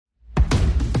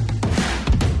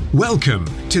Welcome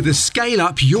to the Scale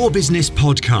Up Your Business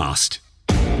podcast.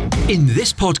 In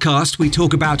this podcast, we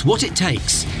talk about what it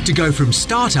takes to go from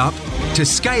startup to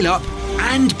scale up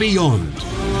and beyond.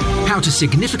 How to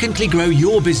significantly grow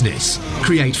your business,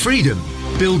 create freedom,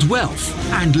 build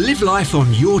wealth, and live life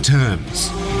on your terms.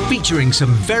 Featuring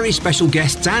some very special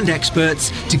guests and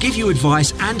experts to give you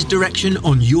advice and direction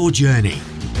on your journey.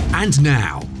 And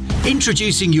now,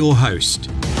 introducing your host,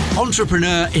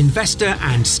 entrepreneur, investor,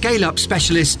 and scale-up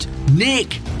specialist,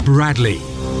 Nick Bradley.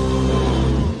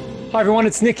 Hi everyone,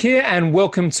 it's Nick here, and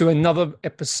welcome to another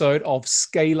episode of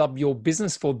Scale Up Your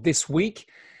Business for this week.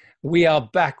 We are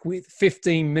back with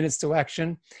 15 minutes to action.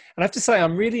 And I have to say,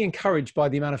 I'm really encouraged by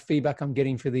the amount of feedback I'm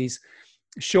getting for these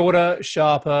shorter,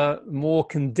 sharper, more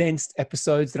condensed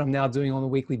episodes that I'm now doing on a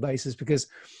weekly basis, because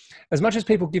as much as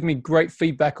people give me great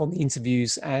feedback on the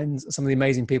interviews and some of the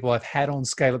amazing people I've had on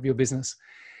Scale Up Your Business,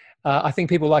 I think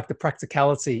people like the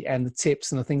practicality and the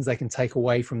tips and the things they can take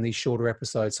away from these shorter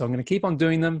episodes. So I'm going to keep on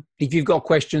doing them. If you've got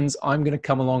questions, I'm going to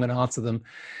come along and answer them.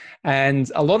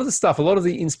 And a lot of the stuff, a lot of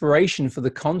the inspiration for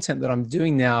the content that I'm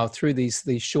doing now through these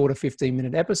shorter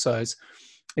 15-minute episodes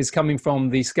is coming from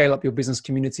the Scale Up Your Business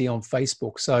community on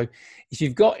Facebook. So if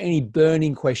you've got any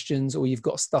burning questions or you've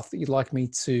got stuff that you'd like me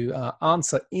to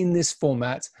answer in this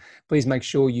format, please make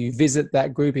sure you visit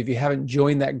that group. If you haven't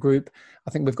joined that group, I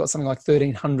think we've got something like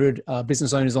 1,300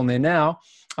 business owners on there now.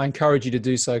 I encourage you to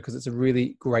do so because it's a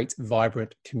really great,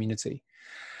 vibrant community.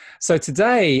 So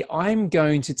today I'm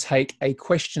going to take a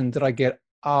question that I get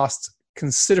asked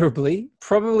considerably.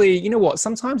 Probably, you know what,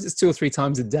 sometimes it's 2 or 3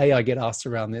 times a day I get asked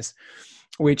around this,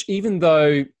 which even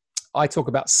though I talk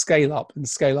about scale up, and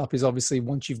scale up is obviously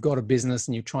once you've got a business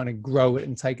and you're trying to grow it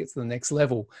and take it to the next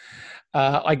level,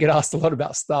 I get asked a lot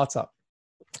about startup.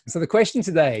 So the question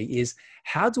today is,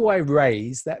 how do I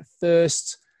raise that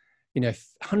first,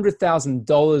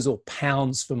 $100,000 or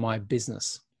pounds for my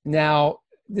business? Now,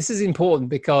 this is important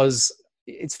because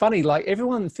it's funny, like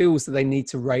everyone feels that they need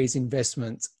to raise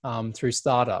investment through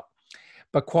startup.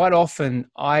 But quite often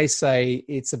I say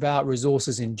it's about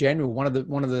resources in general. One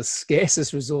of the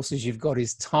scarcest resources you've got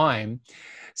is time.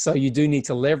 So you do need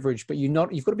to leverage, but you've got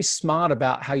to be smart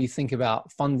about how you think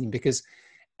about funding, because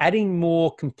adding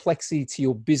more complexity to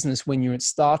your business when you're in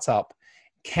startup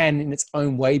can in its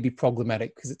own way be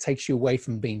problematic because it takes you away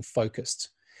from being focused.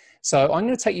 So I'm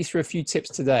going to take you through a few tips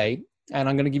today, and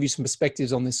I'm going to give you some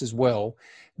perspectives on this as well,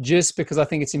 just because I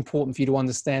think it's important for you to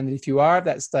understand that if you are at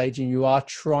that stage and you are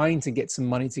trying to get some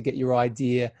money to get your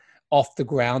idea off the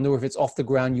ground, or if it's off the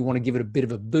ground, you want to give it a bit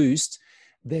of a boost,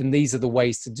 then these are the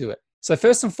ways to do it. So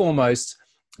first and foremost,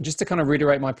 just to kind of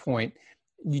reiterate my point,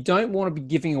 you don't want to be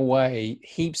giving away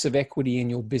heaps of equity in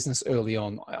your business early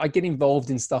on. I get involved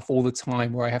in stuff all the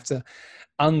time where I have to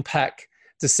unpack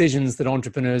decisions that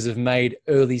entrepreneurs have made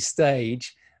early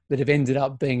stage that have ended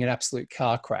up being an absolute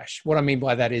car crash. What I mean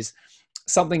by that is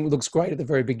something looks great at the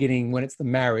very beginning when it's the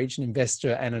marriage, an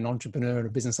investor and an entrepreneur and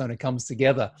a business owner comes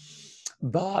together.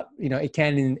 But, it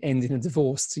can end in a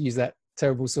divorce, to use that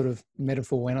terrible sort of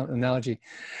metaphor and analogy.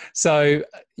 So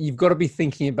you've got to be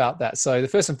thinking about that. So the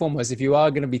first and foremost, if you are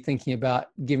going to be thinking about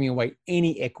giving away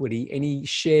any equity, any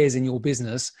shares in your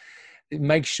business,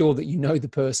 make sure that you know the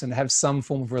person, have some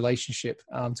form of relationship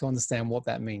to understand what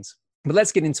that means. But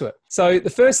let's get into it. So the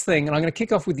first thing, and I'm going to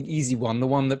kick off with the easy one, the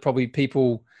one that probably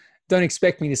people don't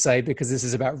expect me to say because this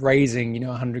is about raising,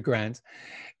 100 grand,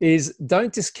 is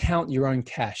don't discount your own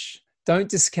cash. Don't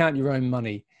discount your own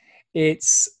money.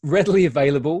 It's readily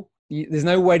available. There's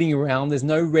no waiting around. There's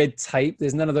no red tape.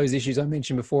 There's none of those issues I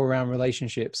mentioned before around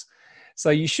relationships.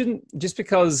 So you shouldn't, just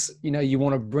because, you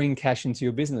want to bring cash into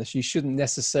your business, you shouldn't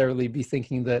necessarily be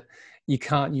thinking that you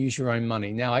can't use your own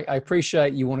money. Now, I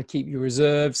appreciate you want to keep your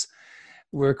reserves.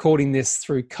 We're recording this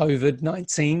through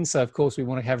COVID-19. So of course we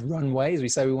want to have runway. As we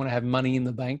say, we want to have money in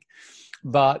the bank,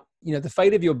 but the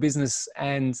fate of your business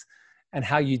and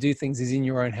how you do things is in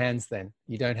your own hands. Then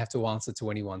you don't have to answer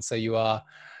to anyone. So you are,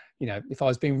 if I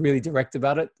was being really direct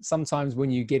about it, sometimes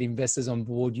when you get investors on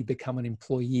board, you become an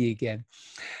employee again.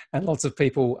 And lots of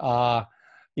people are,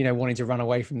 wanting to run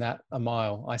away from that a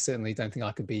mile. I certainly don't think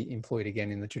I could be employed again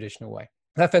in the traditional way.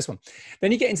 That first one.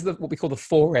 Then you get into what we call the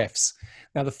 4 Fs.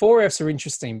 Now, the 4 Fs are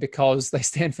interesting because they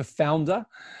stand for founder,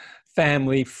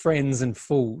 family, friends, and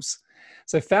fools.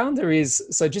 So founder is,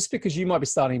 so just because you might be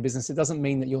starting a business, it doesn't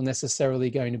mean that you're necessarily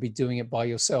going to be doing it by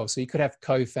yourself. So you could have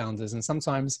co-founders, and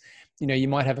sometimes, you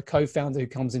might have a co-founder who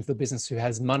comes into the business who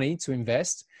has money to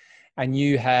invest, and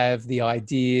you have the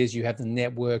ideas, you have the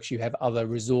networks, you have other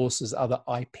resources, other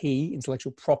IP,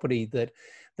 intellectual property that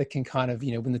can kind of,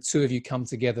 when the two of you come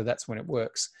together, that's when it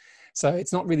works. So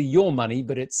it's not really your money,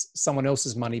 but it's someone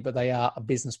else's money, but they are a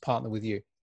business partner with you.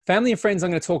 Family and friends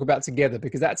I'm going to talk about together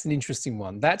because that's an interesting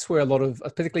one. That's where a lot of,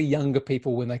 particularly younger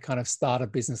people, when they kind of start a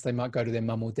business, they might go to their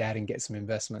mum or dad and get some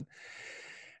investment.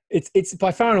 It's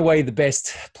by far and away the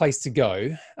best place to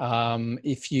go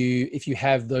if you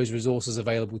have those resources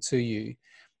available to you.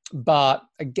 But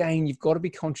again, you've got to be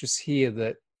conscious here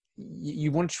that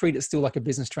you want to treat it still like a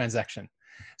business transaction.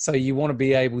 So you want to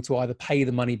be able to either pay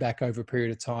the money back over a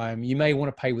period of time. You may want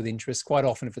to pay with interest. Quite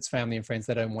often, if it's family and friends,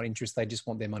 they don't want interest. They just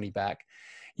want their money back.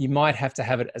 You might have to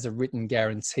have it as a written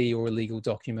guarantee or a legal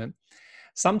document.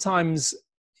 Sometimes,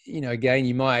 again,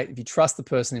 you might, if you trust the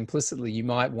person implicitly, you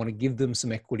might want to give them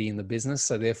some equity in the business.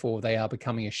 So therefore they are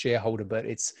becoming a shareholder, but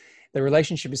the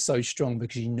relationship is so strong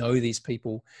because you know these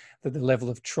people that the level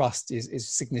of trust is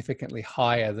significantly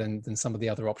higher than some of the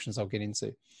other options I'll get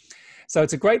into. So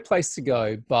it's a great place to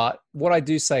go. But what I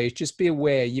do say is just be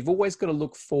aware, you've always got to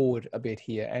look forward a bit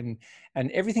here, and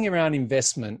everything around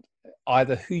investment,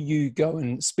 either who you go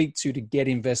and speak to get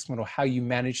investment or how you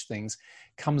manage things,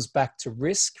 comes back to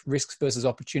risk versus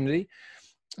opportunity.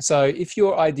 So if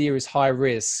your idea is high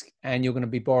risk and you're going to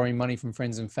be borrowing money from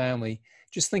friends and family,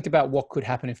 just think about what could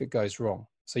happen if it goes wrong.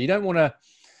 So you don't want to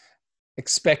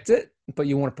expect it, but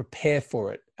you want to prepare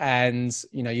for it. And,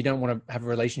 you don't want to have a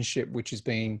relationship which is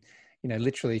being,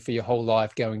 literally for your whole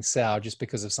life going sour just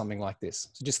because of something like this.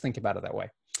 So just think about it that way.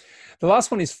 The last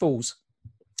one is fools.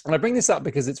 And I bring this up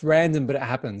because it's random, but it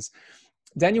happens.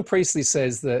 Daniel Priestley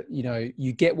says that,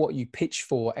 you get what you pitch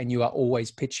for and you are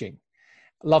always pitching.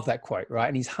 I love that quote, right?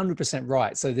 And he's 100%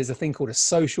 right. So there's a thing called a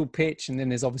social pitch, and then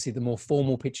there's obviously the more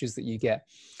formal pitches that you get.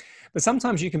 But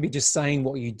sometimes you can be just saying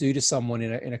what you do to someone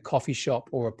in a coffee shop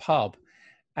or a pub,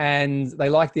 and they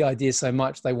like the idea so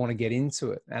much they want to get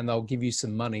into it and they'll give you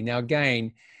some money. Now,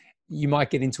 again, you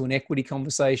might get into an equity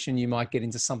conversation, you might get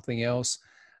into something else.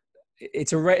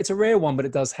 It's a rare one, but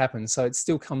it does happen. So it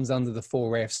still comes under the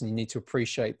 4 Fs, and you need to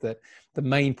appreciate that the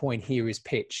main point here is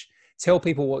pitch. Tell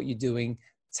people what you're doing.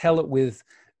 Tell it with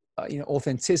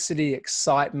authenticity,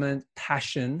 excitement,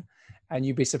 passion, and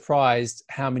you'd be surprised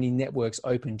how many networks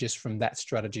open just from that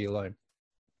strategy alone.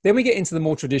 Then we get into the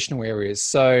more traditional areas.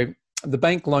 So the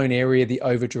bank loan area, the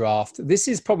overdraft. This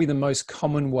is probably the most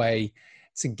common way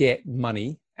to get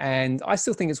money. And I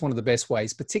still think it's one of the best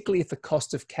ways, particularly if the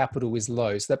cost of capital is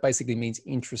low. So that basically means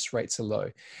interest rates are low.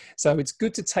 So it's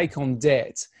good to take on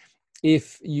debt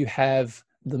if you have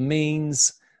the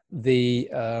means, the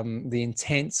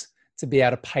intent to be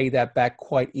able to pay that back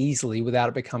quite easily without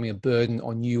it becoming a burden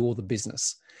on you or the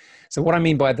business. So what I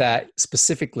mean by that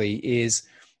specifically is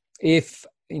if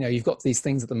you've got these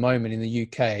things at the moment in the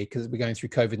UK, because we're going through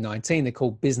COVID-19, they're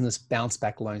called business bounce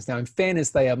back loans. Now, in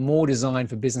fairness, they are more designed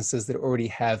for businesses that already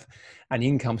have an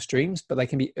income streams, but they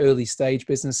can be early stage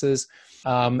businesses.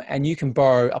 And you can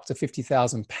borrow up to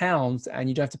 £50,000 and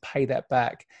you don't have to pay that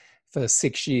back for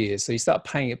 6 years. So you start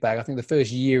paying it back. I think the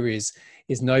first year is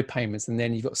no payments, and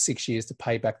then you've got 6 years to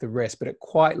pay back the rest, but at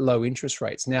quite low interest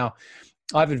rates. Now,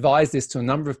 I've advised this to a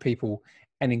number of people,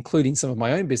 and including some of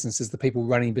my own businesses, the people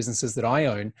running businesses that I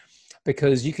own,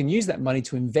 because you can use that money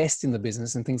to invest in the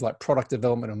business and things like product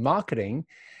development and marketing.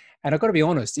 And I've got to be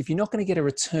honest, if you're not going to get a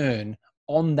return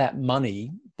on that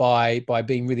money by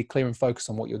being really clear and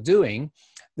focused on what you're doing,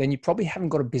 then you probably haven't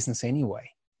got a business anyway.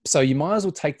 So you might as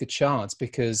well take the chance,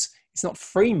 because it's not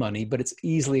free money, but it's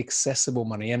easily accessible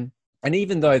money. And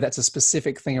even though that's a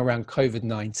specific thing around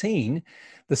COVID-19,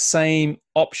 the same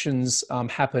options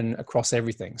happen across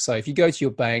everything. So if you go to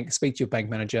your bank, speak to your bank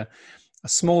manager, a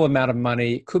small amount of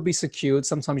money could be secured.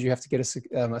 Sometimes you have to get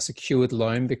a secured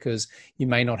loan because you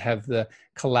may not have the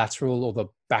collateral or the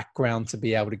background to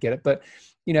be able to get it. But,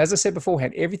 as I said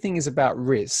beforehand, everything is about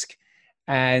risk,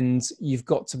 and you've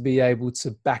got to be able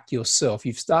to back yourself.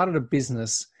 You've started a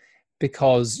business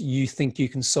because you think you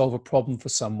can solve a problem for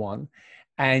someone,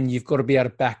 and you've got to be able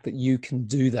to back that you can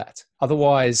do that.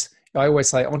 Otherwise, I always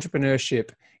say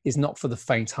entrepreneurship is not for the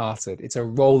faint-hearted. It's a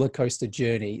roller coaster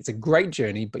journey. It's a great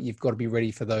journey, but you've got to be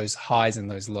ready for those highs and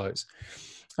those lows.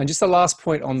 And just the last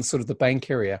point on sort of the bank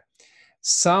area.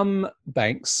 Some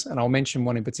banks, and I'll mention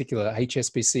one in particular,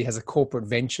 HSBC has a corporate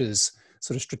ventures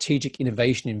sort of strategic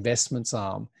innovation investments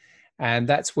arm. And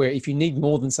that's where if you need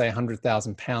more than, say,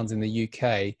 £100,000 in the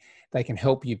UK, they can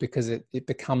help you because it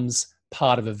becomes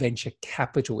part of a venture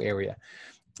capital area.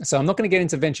 So I'm not going to get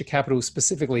into venture capital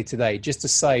specifically today, just to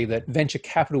say that venture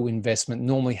capital investment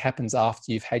normally happens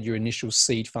after you've had your initial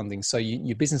seed funding. So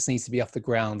your business needs to be off the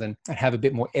ground and have a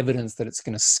bit more evidence that it's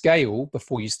going to scale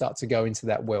before you start to go into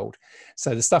that world.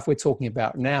 So the stuff we're talking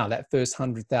about now, that first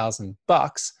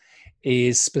 $100,000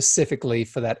 is specifically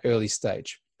for that early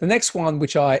stage. The next one,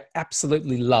 which I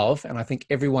absolutely love, and I think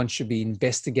everyone should be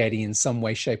investigating in some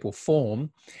way, shape, or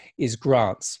form, is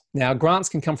grants. Now, grants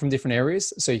can come from different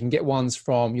areas. So you can get ones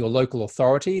from your local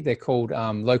authority. They're called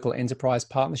Local Enterprise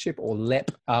Partnership, or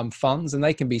LEP funds, and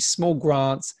they can be small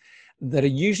grants that are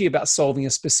usually about solving a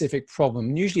specific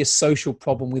problem, usually a social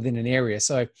problem within an area.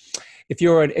 So if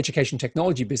you're an education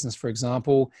technology business, for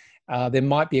example, there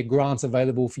might be a grant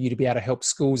available for you to be able to help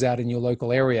schools out in your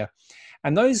local area.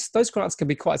 And those grants can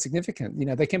be quite significant.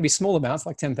 They can be small amounts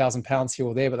like £10,000 here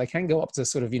or there, but they can go up to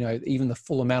sort of, even the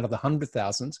full amount of the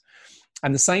 100,000.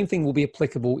 And the same thing will be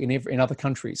applicable in other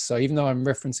countries. So even though I'm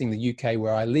referencing the UK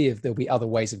where I live, there'll be other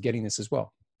ways of getting this as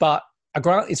well. But a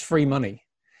grant is free money.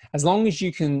 As long as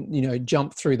you can,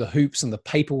 jump through the hoops and the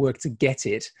paperwork to get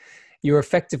it, you're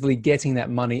effectively getting that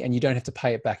money and you don't have to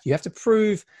pay it back. You have to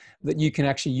prove that you can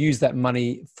actually use that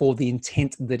money for the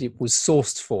intent that it was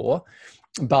sourced for,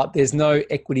 but there's no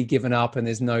equity given up and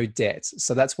there's no debt.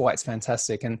 So that's why it's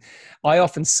fantastic. And I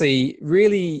often see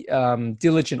really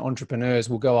diligent entrepreneurs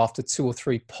will go after 2 or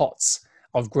 3 pots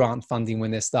of grant funding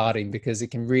when they're starting, because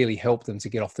it can really help them to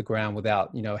get off the ground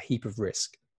without, a heap of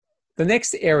risk. The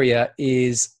next area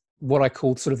is what I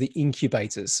call sort of the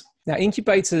incubators. Now,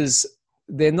 incubators,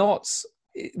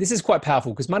 this is quite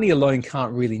powerful because money alone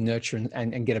can't really nurture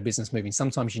and get a business moving.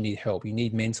 Sometimes you need help, you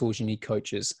need mentors, you need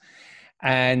coaches.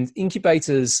 And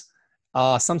incubators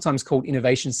are sometimes called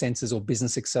innovation centers or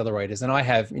business accelerators. And I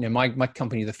have, my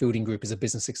company, the Fielding Group, is a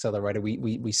business accelerator.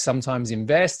 We sometimes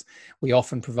invest, we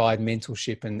often provide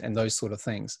mentorship and those sort of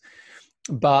things.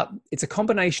 But it's a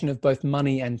combination of both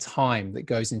money and time that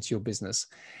goes into your business.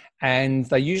 And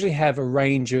they usually have a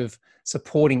range of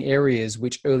supporting areas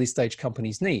which early stage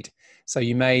companies need. So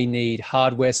you may need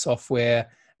hardware,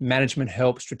 software, management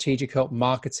help, strategic help,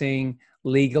 marketing,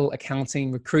 legal,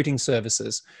 accounting, recruiting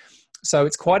services. So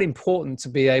it's quite important to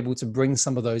be able to bring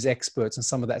some of those experts and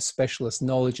some of that specialist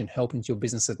knowledge and help into your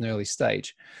business at an early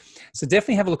stage. So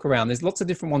definitely have a look around. There's lots of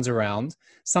different ones around.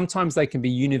 Sometimes they can be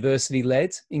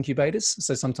university-led incubators.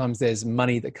 So sometimes there's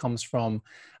money that comes from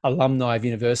alumni of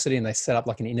university and they set up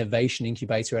like an innovation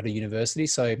incubator at a university.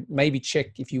 So maybe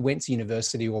check if you went to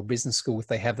university or business school if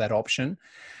they have that option.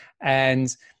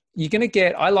 And you're going to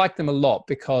get, I like them a lot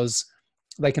because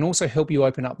they can also help you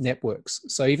open up networks.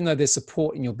 So even though there's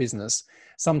support in your business,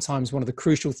 sometimes one of the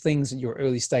crucial things at your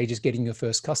early stage is getting your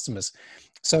first customers.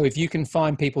 So if you can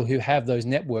find people who have those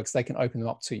networks, they can open them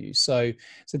up to you. So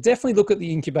definitely look at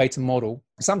the incubator model.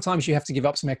 Sometimes you have to give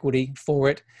up some equity for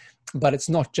it, but it's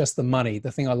not just the money.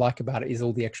 The thing I like about it is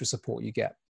all the extra support you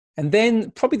get. And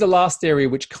then probably the last area,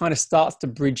 which kind of starts to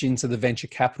bridge into the venture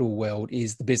capital world,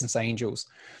 is the business angels.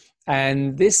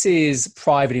 And this is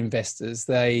private investors.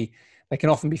 They can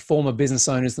often be former business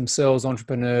owners themselves,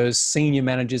 entrepreneurs, senior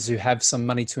managers who have some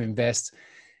money to invest.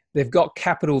 They've got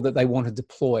capital that they want to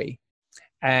deploy.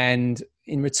 And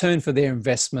in return for their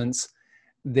investments,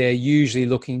 they're usually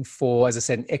looking for, as I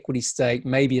said, an equity stake,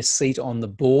 maybe a seat on the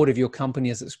board of your company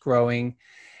as it's growing.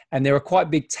 And there are quite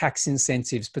big tax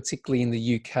incentives, particularly in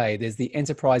the UK. There's the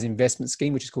Enterprise Investment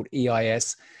Scheme, which is called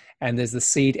EIS, and there's the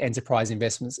Seed Enterprise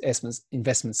Investment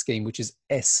Scheme, which is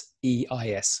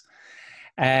SEIS.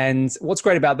 And what's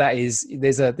great about that is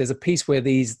there's a piece where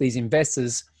these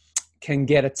investors can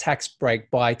get a tax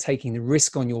break by taking the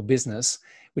risk on your business,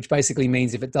 which basically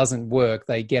means if it doesn't work,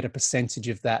 they get a percentage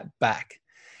of that back.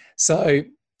 So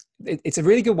it's a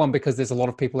really good one because there's a lot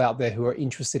of people out there who are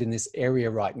interested in this area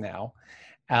right now.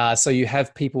 So you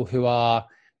have people who are,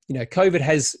 COVID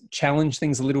has challenged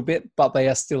things a little bit, but they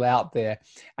are still out there.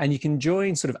 And you can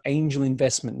join sort of angel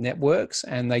investment networks,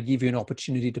 and they give you an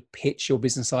opportunity to pitch your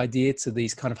business idea to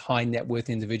these kind of high net worth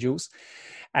individuals.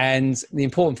 And the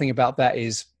important thing about that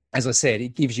is, as I said,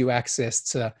 it gives you access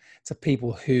to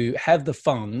people who have the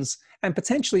funds and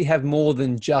potentially have more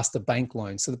than just a bank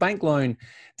loan. So the bank loan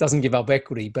doesn't give up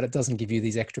equity, but it doesn't give you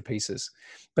these extra pieces.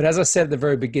 But as I said at the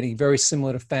very beginning, very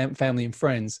similar to family and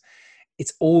friends,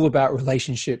 it's all about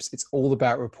relationships. It's all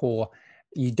about rapport.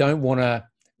 You don't want to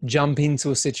jump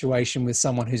into a situation with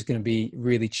someone who's going to be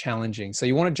really challenging. So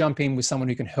you want to jump in with someone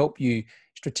who can help you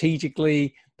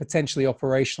strategically, potentially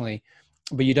operationally,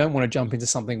 but you don't want to jump into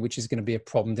something which is going to be a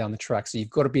problem down the track. So you've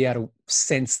got to be able to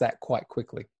sense that quite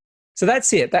quickly. So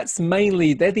that's it.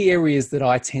 They're the areas that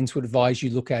I tend to advise you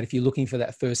look at if you're looking for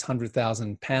that first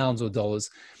 £100,000 or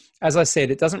dollars. As I said,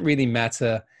 it doesn't really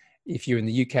matter if you're in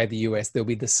the UK, the US, there'll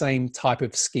be the same type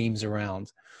of schemes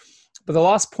around. But the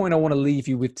last point I want to leave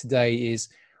you with today is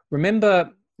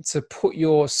remember to put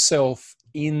yourself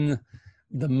in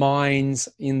the minds,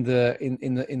 in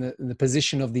the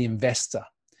position of the investor,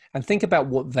 and think about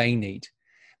what they need.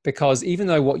 Because even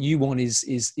though what you want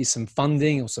is some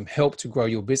funding or some help to grow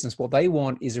your business, what they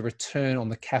want is a return on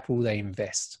the capital they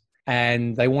invest.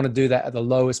 And they want to do that at the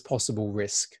lowest possible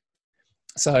risk.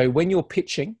 So when you're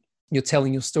pitching, you're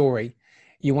telling your story,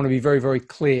 you want to be very, very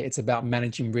clear. It's about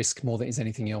managing risk more than it's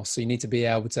anything else. So you need to be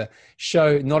able to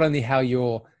show not only how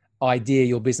your idea,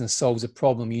 your business solves a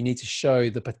problem, you need to show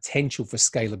the potential for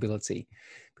scalability.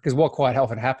 Because what quite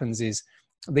often happens is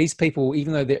these people,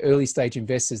 even though they're early stage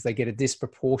investors, they get a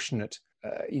disproportionate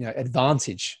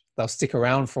advantage. They'll stick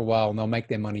around for a while and they'll make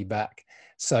their money back.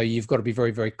 So you've got to be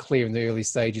very, very clear in the early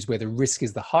stages where the risk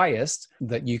is the highest,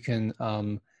 that you can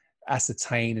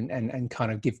ascertain and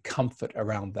kind of give comfort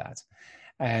around that.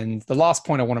 And the last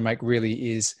point I want to make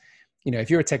really is, if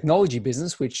you're a technology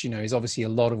business, which, is obviously a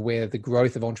lot of where the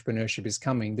growth of entrepreneurship is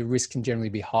coming, the risk can generally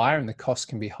be higher and the cost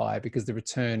can be higher because the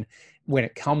return when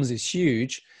it comes is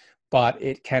huge, but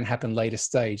it can happen later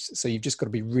stage. So you've just got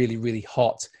to be really, really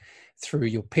hot through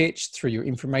your pitch, through your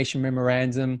information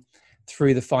memorandum,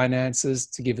 through the finances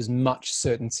to give as much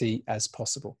certainty as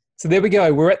possible. So there we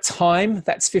go. We're at time.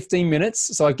 That's 15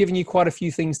 minutes. So I've given you quite a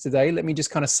few things today. Let me just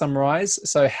kind of summarize.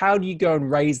 So how do you go and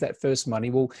raise that first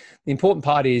money? Well, the important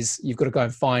part is you've got to go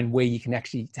and find where you can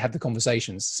actually have the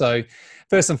conversations. So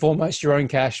first and foremost, your own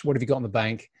cash. What have you got in the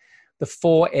bank? The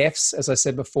 4 F's, as I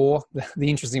said before, the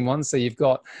interesting ones. So you've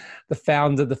got the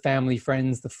founder, the family,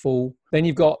 friends, the fool. Then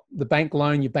you've got the bank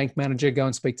loan, your bank manager, go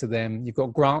and speak to them. You've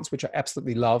got grants, which I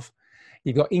absolutely love.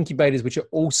 You've got incubators, which are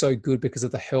also good because of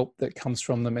the help that comes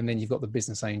from them. And then you've got the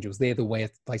business angels. They're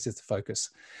the places to focus.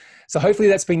 So hopefully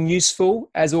that's been useful.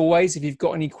 As always, if you've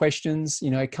got any questions,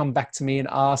 come back to me and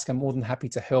ask. I'm more than happy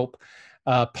to help.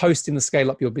 Post in the Scale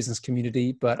Up Your Business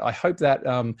community. But I hope that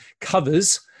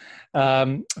covers,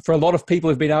 for a lot of people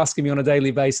who've been asking me on a daily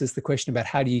basis, the question about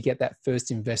how do you get that first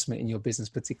investment in your business,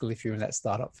 particularly if you're in that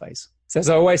startup phase. So as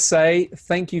I always say,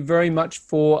 thank you very much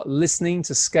for listening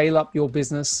to Scale Up Your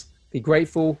Business. Be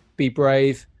grateful, be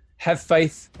brave, have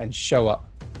faith, and show up.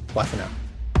 Bye for now.